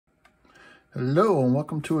Hello and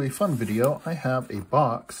welcome to a fun video. I have a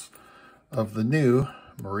box of the new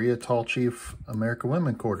Maria Tallchief American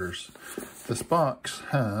Women quarters. This box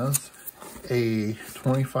has a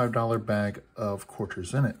 $25 bag of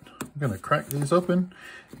quarters in it. I'm going to crack these open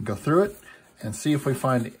and go through it and see if we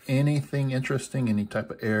find anything interesting, any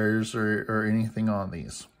type of errors or anything on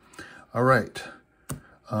these. All right,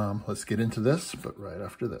 let's get into this, but right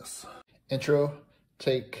after this. Intro,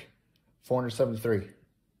 take 473.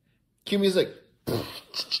 Cue music.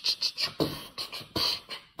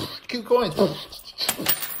 Cue coins.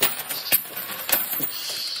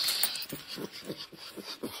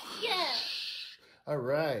 Yeah. All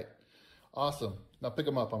right. Awesome. Now pick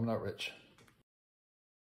them up. I'm not rich.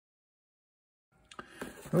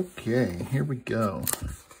 Okay, here we go.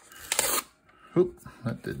 Oop,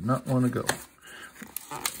 that did not want to go.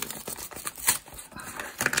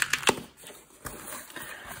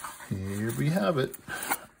 Here we have it.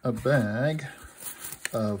 A bag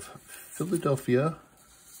of Philadelphia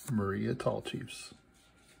Maria Tallchiefs.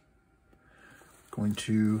 Going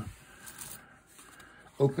to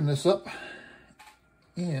open this up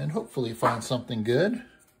and hopefully find something good.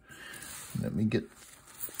 Let me get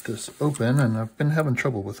this open, and I've been having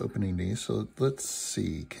trouble with opening these, so let's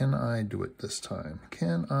see. Can I do it this time?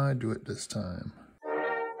 Can I do it this time?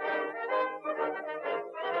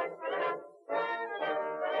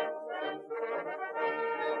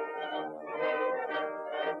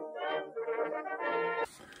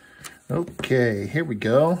 Okay, here we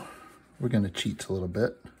go. We're going to cheat a little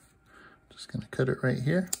bit. Just going to cut it right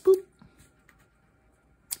here. Boop.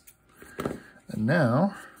 And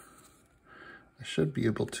now, I should be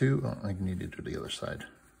able to, oh, I need to do the other side.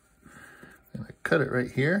 I'm going to cut it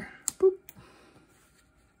right here. Boop.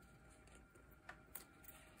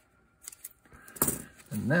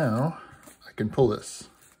 And now, I can pull this.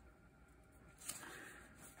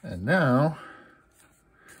 And now,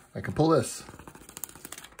 I can pull this.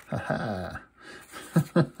 Haha.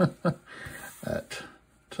 That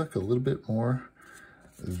took a little bit more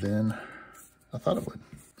than I thought it would.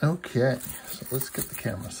 Okay, so let's get the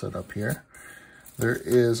camera set up here. There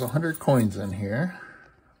is 100 coins in here.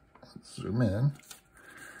 Let's zoom in.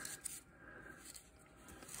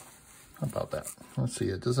 How about that? Let's see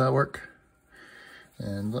it. Does that work?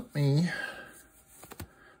 And let me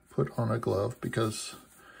put on a glove because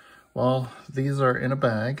while these are in a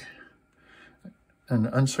bag and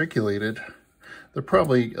uncirculated, they're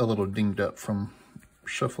probably a little dinged up from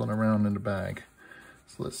shuffling around in the bag.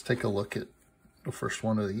 So let's take a look at the first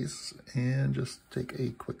one of these and just take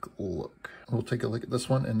a quick look. We'll take a look at this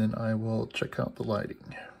one and then I will check out the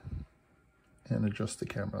lighting and adjust the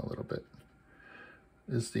camera a little bit.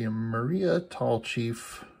 Is the Maria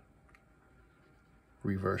Tallchief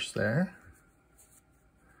reverse there.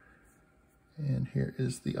 And here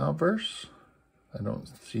is the obverse. I don't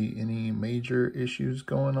see any major issues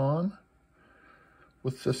going on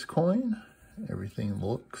with this coin. Everything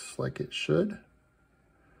looks like it should.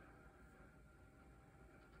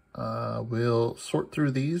 We'll sort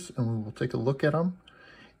through these and we will take a look at them,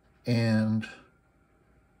 and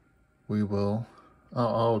we will,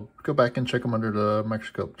 I'll go back and check them under the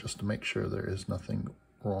microscope just to make sure there is nothing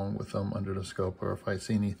wrong with them under the scope, or if I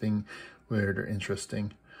see anything weird or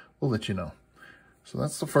interesting, we'll let you know. So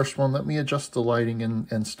that's the first one. Let me adjust the lighting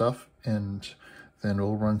and stuff, and then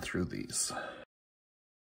we'll run through these.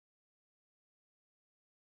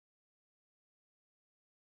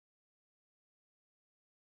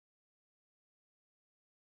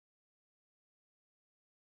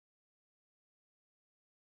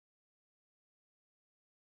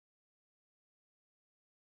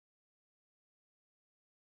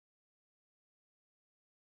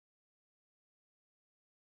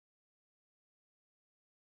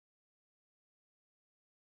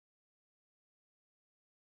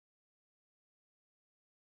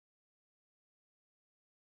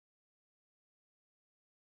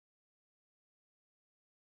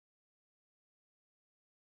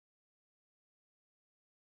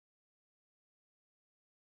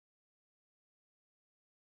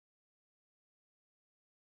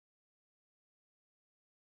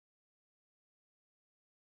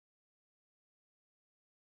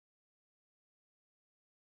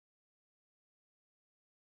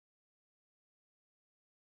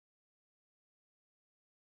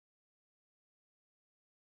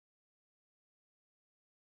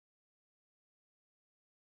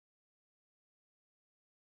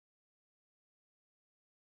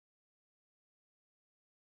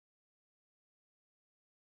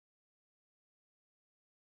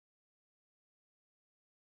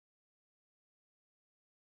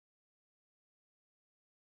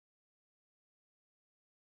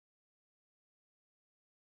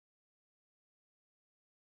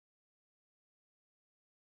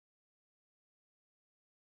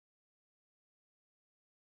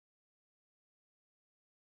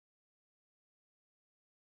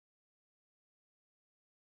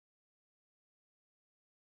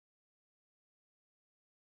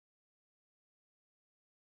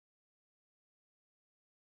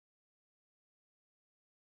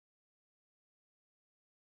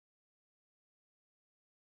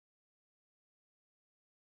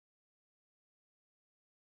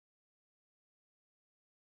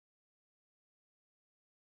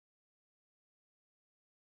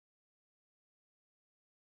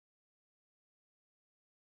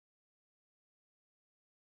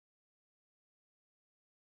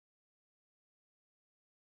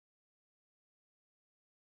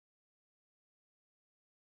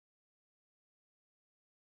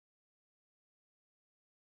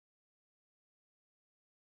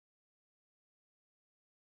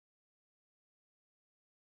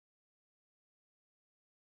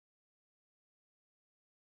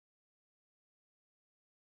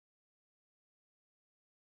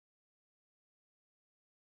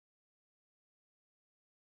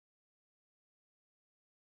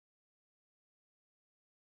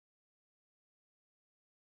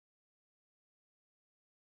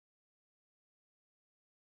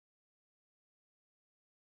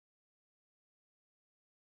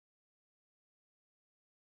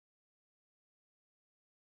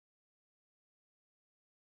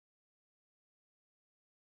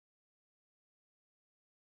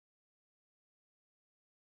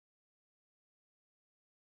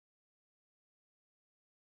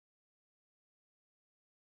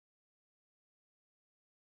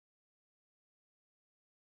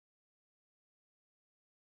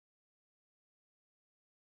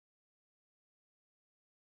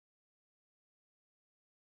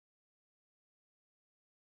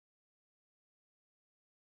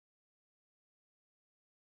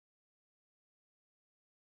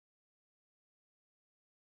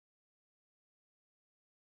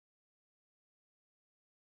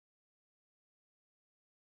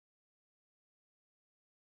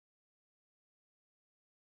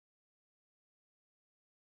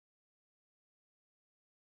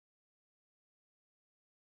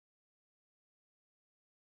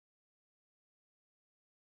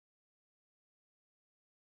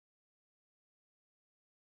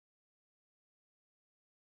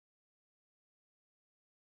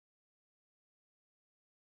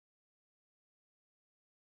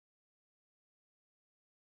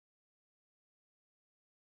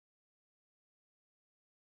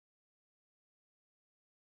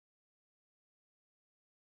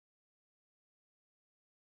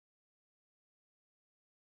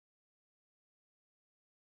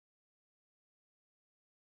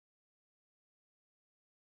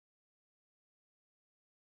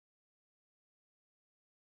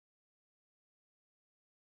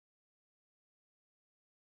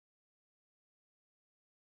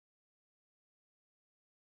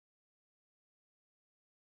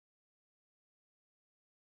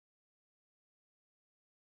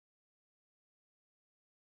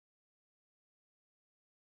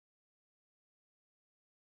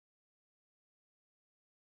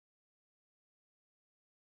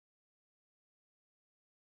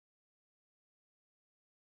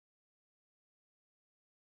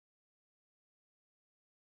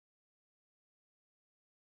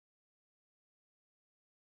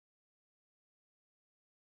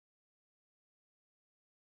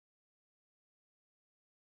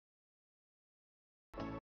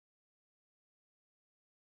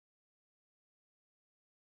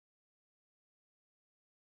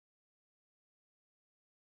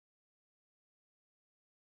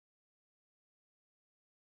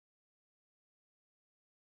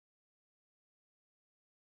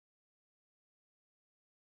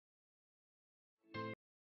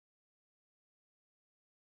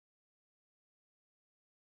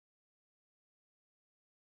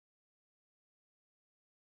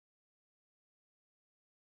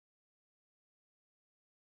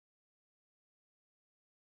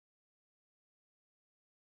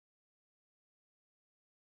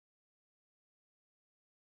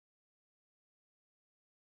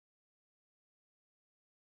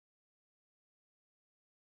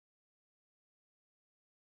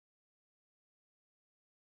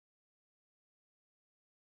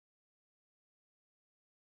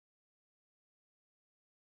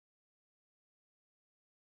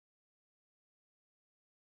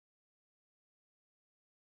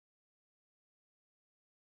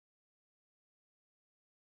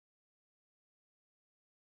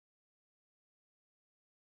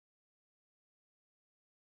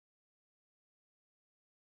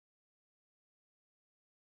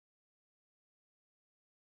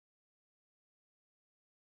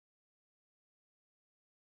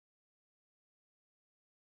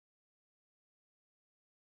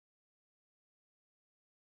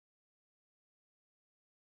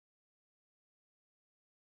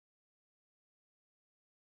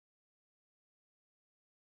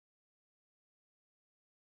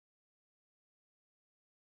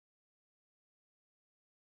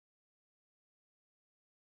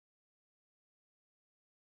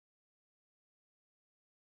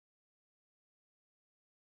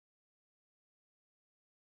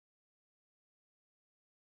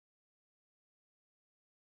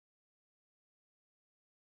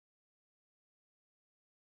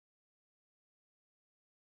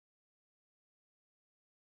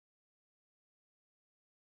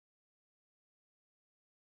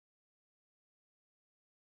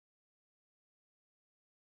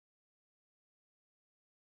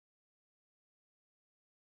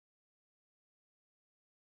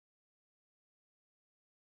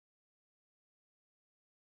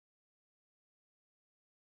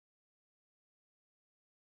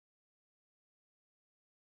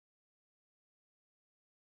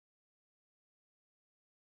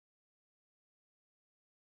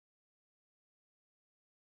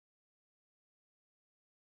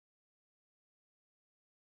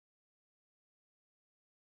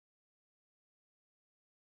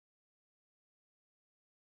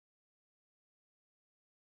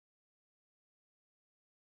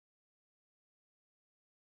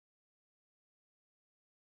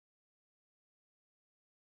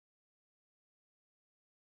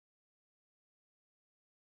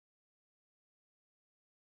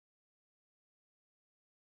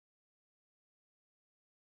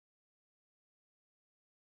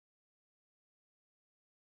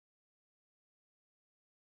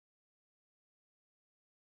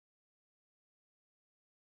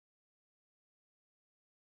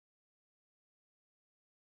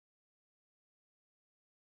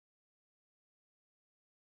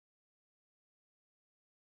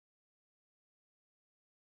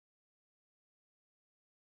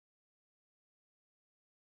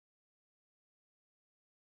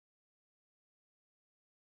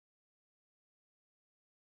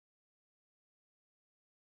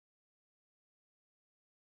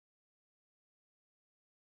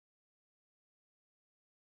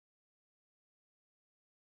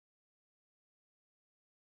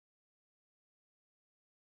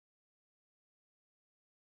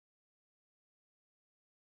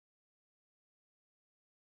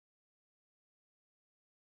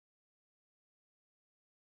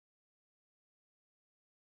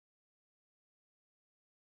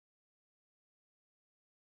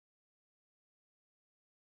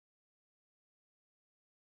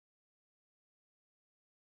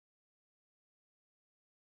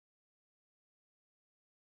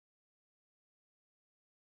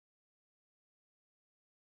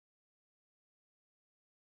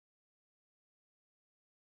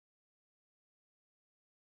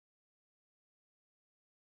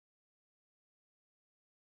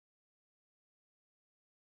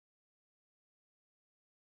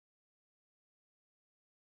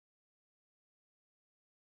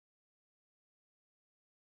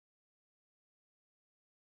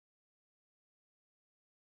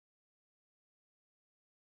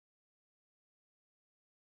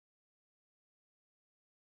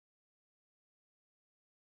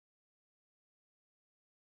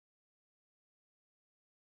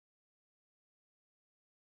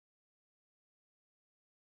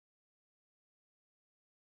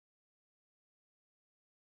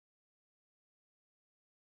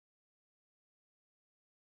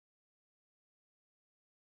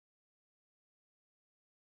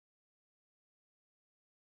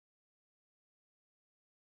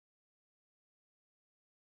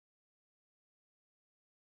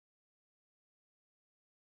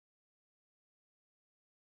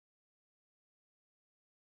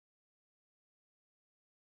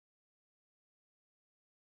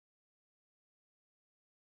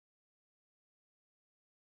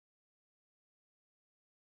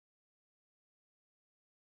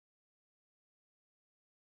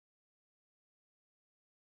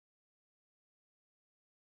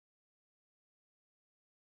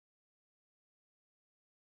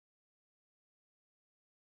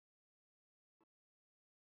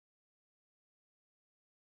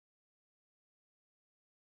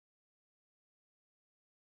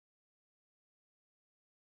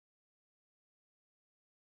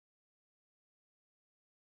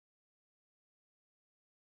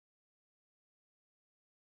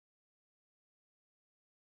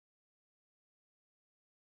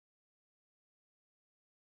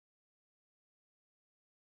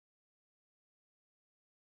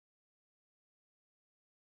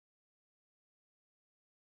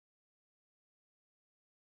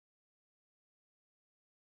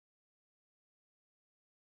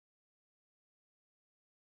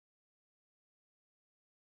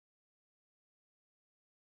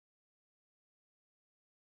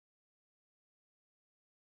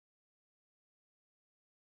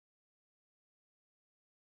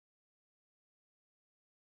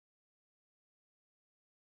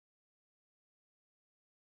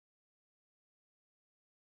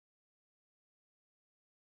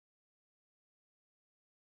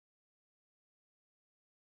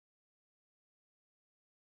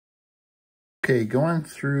 Okay, going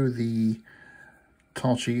through the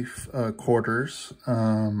Tallchief quarters,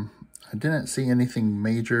 I didn't see anything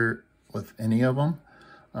major with any of them.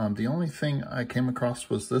 The only thing I came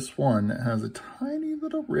across was this one that has a tiny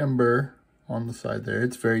little rim burr on the side there.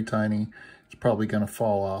 It's very tiny. It's probably going to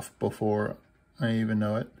fall off before I even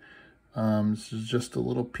know it. This is just a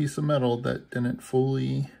little piece of metal that didn't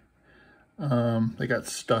fully, they got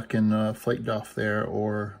stuck and flaked off there,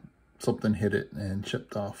 or something hit it and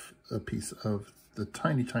chipped off a piece of the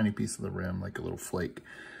tiny piece of the rim, like a little flake.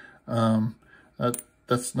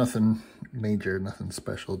 That's nothing major, nothing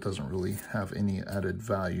special. It doesn't really have any added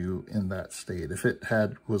value in that state. If it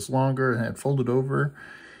was longer and had folded over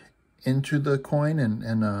into the coin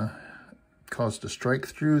and caused a strike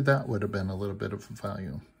through, that would have been a little bit of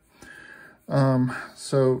value.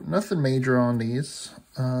 So nothing major on these.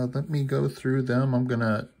 Let me go through them. I'm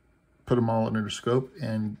gonna put them all under the scope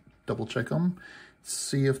and double check them,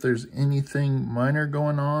 see if there's anything minor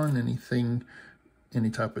going on, any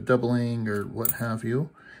type of doubling or what have you.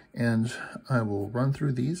 And I will run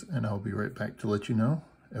through these and I'll be right back to let you know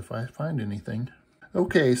if I find anything.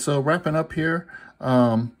 Okay, so wrapping up here,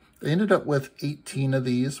 I ended up with 18 of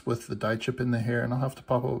these with the die chip in the hair, and I'll have to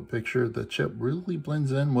pop up a picture. The chip really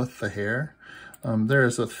blends in with the hair.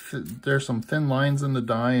 There's some thin lines in the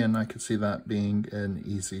die, and I could see that being an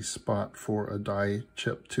easy spot for a die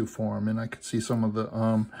chip to form. And I could see some of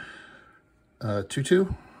the tutu,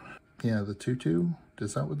 yeah, the tutu,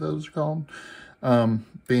 is that what those are called?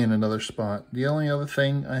 Being another spot. The only other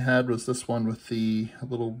thing I had was this one with the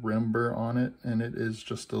little rim burr on it, and it is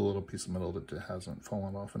just a little piece of metal that hasn't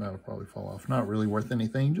fallen off, and that'll probably fall off. Not really worth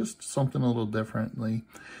anything, just something a little differently.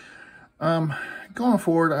 Going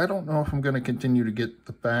forward, I don't know if I'm going to continue to get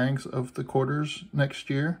the bags of the quarters next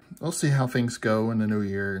year. We'll see how things go in the new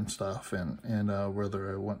year and stuff, and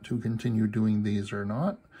whether I want to continue doing these or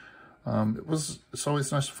not. It's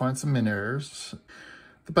always nice to find some min errors.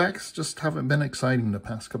 The bags just haven't been exciting the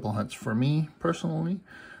past couple hunts for me personally.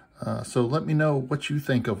 So let me know what you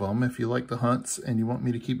think of them, if you like the hunts and you want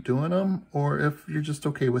me to keep doing them, or if you're just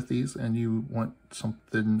okay with these and you want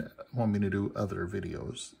me to do other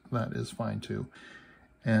videos. That is fine too.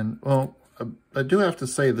 And well, I do have to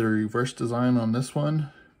say the reverse design on this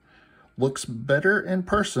one looks better in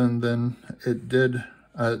person than it did.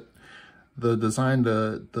 The design,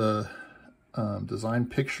 the design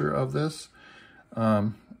picture of this,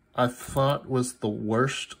 I thought was the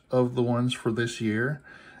worst of the ones for this year.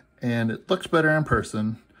 And it looks better in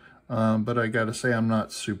person, but I gotta say I'm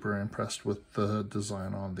not super impressed with the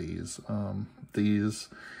design on these. These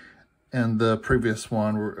and the previous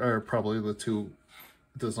one are probably the two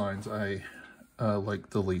designs I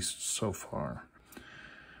like the least so far.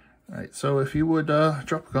 All right, so if you would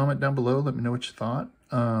drop a comment down below, let me know what you thought.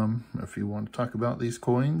 If you want to talk about these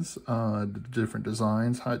coins, the different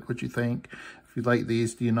designs, what you think. If you like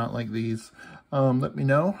these, do you not like these? Let me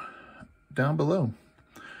know down below.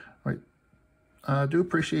 All right, I do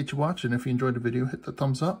appreciate you watching. If you enjoyed the video, hit the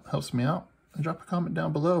thumbs up, helps me out, and drop a comment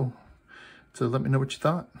down below to let me know what you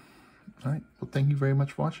thought. All right, well, thank you very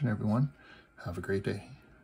much for watching, everyone. Have a great day.